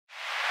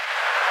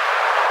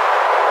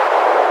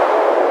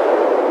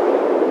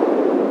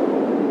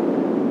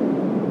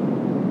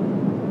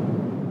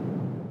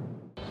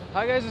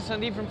Hi guys, it's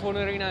Sandeep from Phone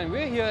Arena and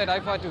we're here at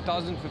IFA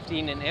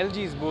 2015 in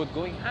LG's booth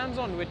going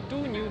hands-on with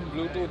two new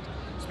Bluetooth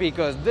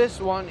speakers. This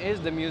one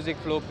is the Music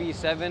Flow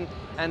P7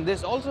 and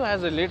this also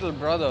has a little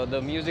brother, the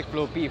Music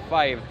Flow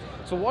P5.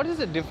 So what is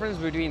the difference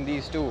between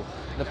these two?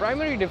 The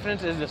primary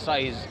difference is the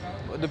size.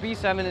 The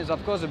P7 is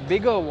of course a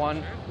bigger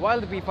one while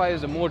the P5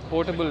 is a more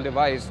portable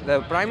device.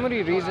 The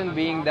primary reason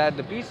being that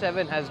the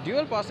P7 has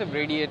dual passive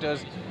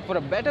radiators for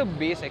a better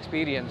bass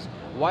experience.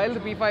 While the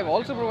P5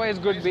 also provides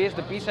good bass,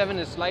 the P7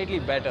 is slightly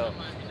better.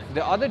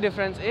 The other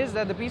difference is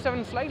that the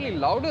P7 is slightly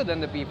louder than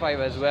the P5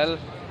 as well.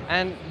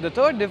 And the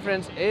third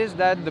difference is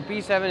that the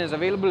P7 is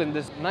available in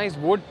this nice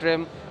wood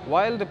trim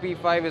while the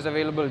P5 is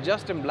available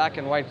just in black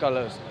and white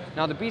colors.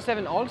 Now the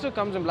P7 also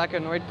comes in black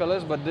and white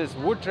colors, but this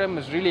wood trim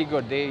is really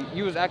good. They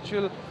use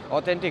actual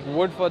authentic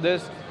wood for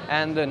this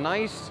and the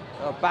nice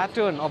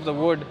pattern of the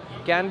wood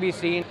can be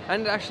seen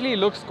and it actually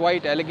looks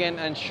quite elegant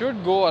and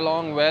should go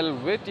along well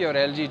with your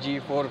LG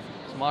G4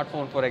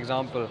 smartphone, for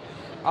example.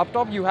 Up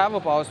top you have a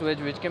power switch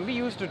which can be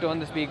used to turn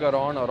the speaker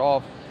on or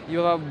off. You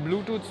have a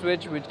Bluetooth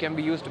switch which can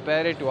be used to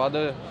pair it to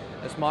other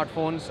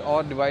smartphones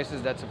or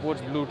devices that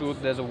supports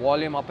Bluetooth. There's a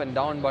volume up and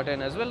down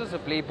button as well as a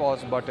play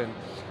pause button.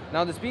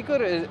 Now the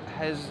speaker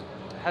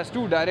has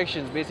two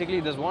directions. Basically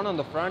there's one on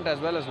the front as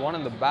well as one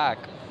on the back,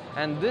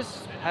 and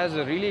this has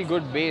a really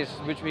good bass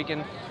which we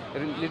can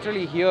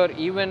literally hear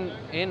even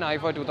in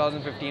IFA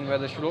 2015 where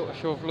the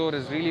show floor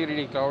is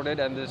really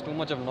crowded and there's too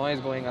much of noise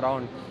going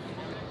around.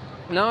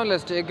 Now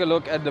let's take a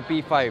look at the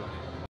P5.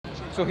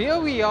 So here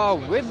we are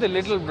with the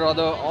little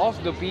brother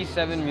of the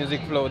P7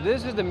 Music Flow.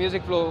 This is the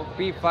Music Flow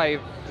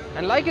P5,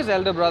 and like his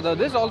elder brother,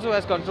 this also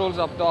has controls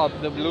up top.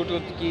 The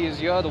Bluetooth keys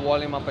here, the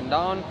volume up and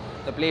down,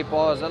 the play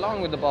pause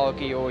along with the power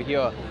key over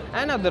here.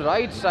 And at the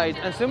right side,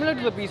 and similar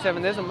to the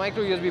P7, there's a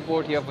micro USB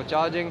port here for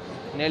charging,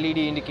 an LED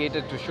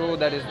indicator to show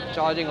that it's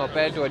charging or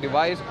paired to a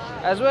device,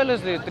 as well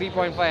as the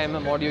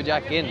 3.5mm audio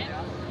jack in,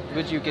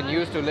 which you can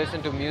use to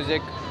listen to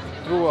music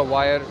through a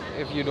wire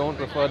if you don't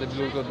prefer the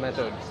Bluetooth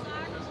method.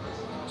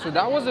 So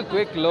that was a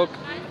quick look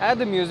at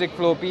the Music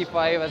Flow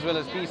P5 as well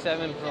as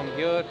P7 from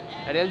here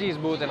at LG's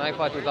booth in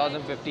IFA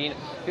 2015. If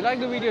you like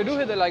the video, do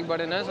hit the like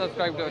button and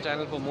subscribe to our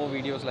channel for more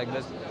videos like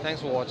this.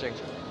 Thanks for watching.